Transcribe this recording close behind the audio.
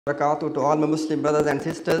Barakatuh to all my Muslim brothers and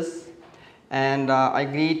sisters, and I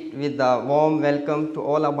greet with a warm welcome to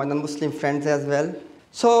all of my non-Muslim friends as well.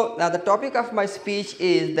 So the topic of my speech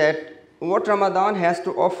is that what Ramadan has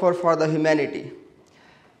to offer for the humanity.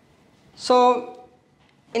 So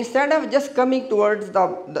instead of just coming towards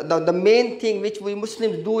the main thing which we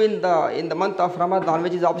Muslims do in the month of Ramadan,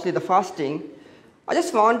 which is obviously the fasting, I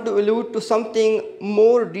just want to allude to something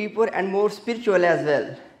more deeper and more spiritual as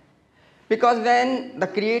well. Because when the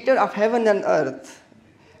creator of heaven and earth,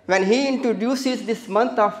 when he introduces this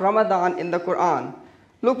month of Ramadan in the Quran,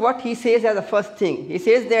 look what he says as the first thing. He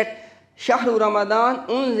says that Shahru Ramadan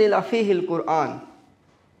unzila fihi al-Quran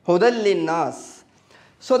hudal lin-nas.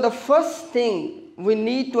 So the first thing we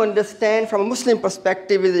need to understand from a Muslim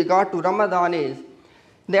perspective with regard to Ramadan is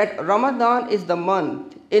that Ramadan is the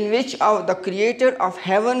month in which the creator of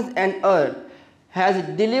heavens and earth has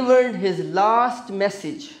delivered his last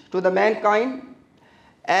message to the mankind.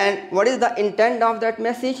 And what is the intent of that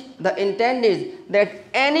message? The intent is that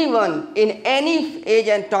anyone in any age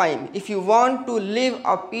and time, if you want to live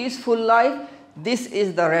a peaceful life, this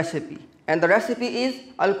is the recipe. And the recipe is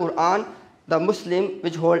Al-Quran, the Muslim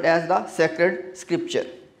which hold as the sacred scripture.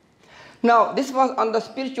 Now this was on the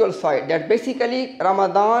spiritual side, that basically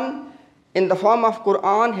Ramadan in the form of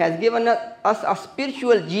Quran has given us a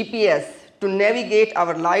spiritual GPS to navigate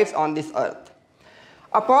our lives on this earth.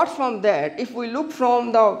 Apart from that, if we look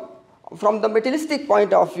from the materialistic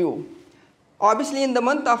point of view, obviously in the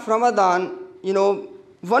month of Ramadan,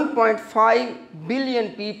 1.5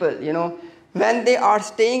 billion people, when they are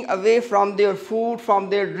staying away from their food, from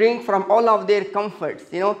their drink, from all of their comforts,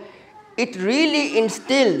 it really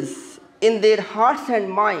instills in their hearts and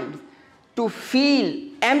minds to feel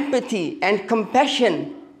empathy and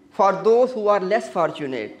compassion for those who are less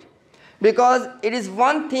fortunate. Because it is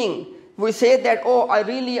one thing we say that, oh, I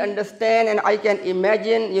really understand and I can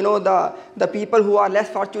imagine, the people who are less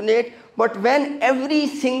fortunate. But when every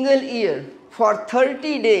single year for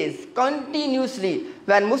 30 days continuously,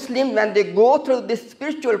 when Muslims, when they go through this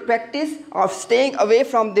spiritual practice of staying away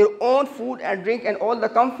from their own food and drink and all the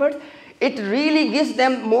comforts, it really gives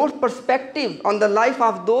them more perspective on the life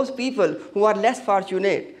of those people who are less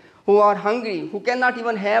fortunate, who are hungry, who cannot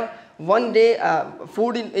even have one day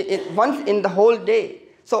food once in the whole day.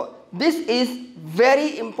 So this is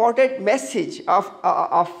very important message of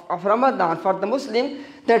Ramadan for the Muslim,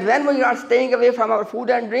 that when we are staying away from our food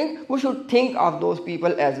and drink, we should think of those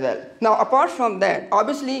people as well. Now apart from that,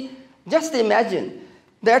 obviously just imagine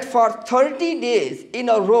that for 30 days in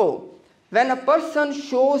a row, when a person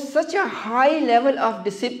shows such a high level of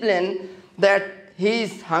discipline that he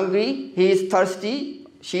is hungry, he is thirsty,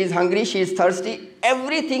 she is hungry, she is thirsty,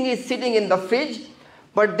 everything is sitting in the fridge,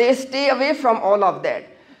 but they stay away from all of that.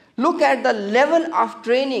 Look at the level of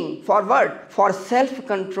training for what? For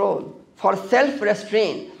self-control, for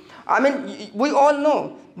self-restraint. I mean, we all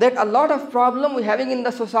know that a lot of problems we're having in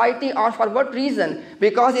the society are for what reason?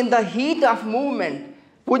 Because in the heat of movement,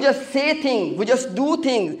 we just say things, we just do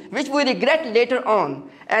things which we regret later on.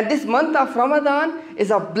 And this month of Ramadan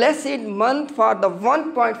is a blessed month for the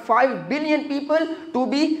 1.5 billion people to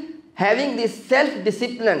be having this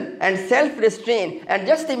self-discipline and self-restraint. And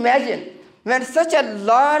just imagine, when such a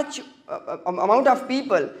large amount of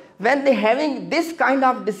people, when they're having this kind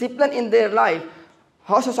of discipline in their life,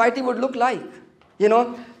 how society would look like,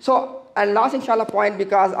 So, and last inshallah point,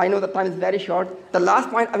 because I know the time is very short, the last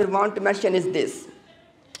point I will want to mention is this,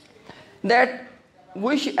 that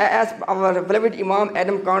we should, as our beloved Imam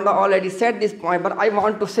Adam Kanda already said this point, but I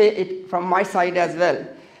want to say it from my side as well,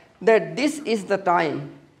 that this is the time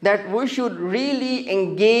that we should really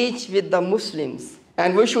engage with the Muslims.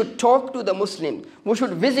 And we should talk to the Muslims. We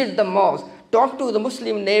should visit the mosque, talk to the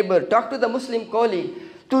Muslim neighbor, talk to the Muslim colleague,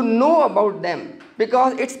 to know about them.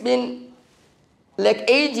 Because it's been like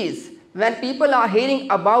ages when people are hearing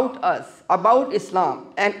about us, about Islam,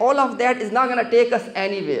 and all of that is not going to take us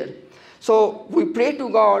anywhere. So we pray to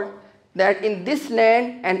God that in this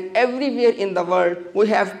land and everywhere in the world, we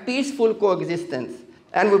have peaceful coexistence.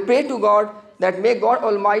 And we pray to God that may God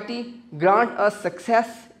Almighty grant us success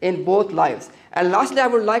in both lives. And lastly, I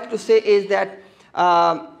would like to say is that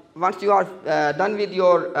once you are done with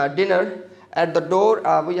your dinner, at the door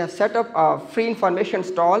we have set up a free information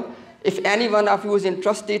stall. If any one of you is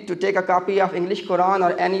interested to take a copy of English Quran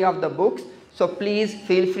or any of the books, so please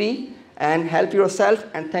feel free and help yourself,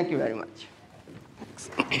 and thank you very much.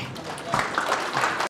 Thanks.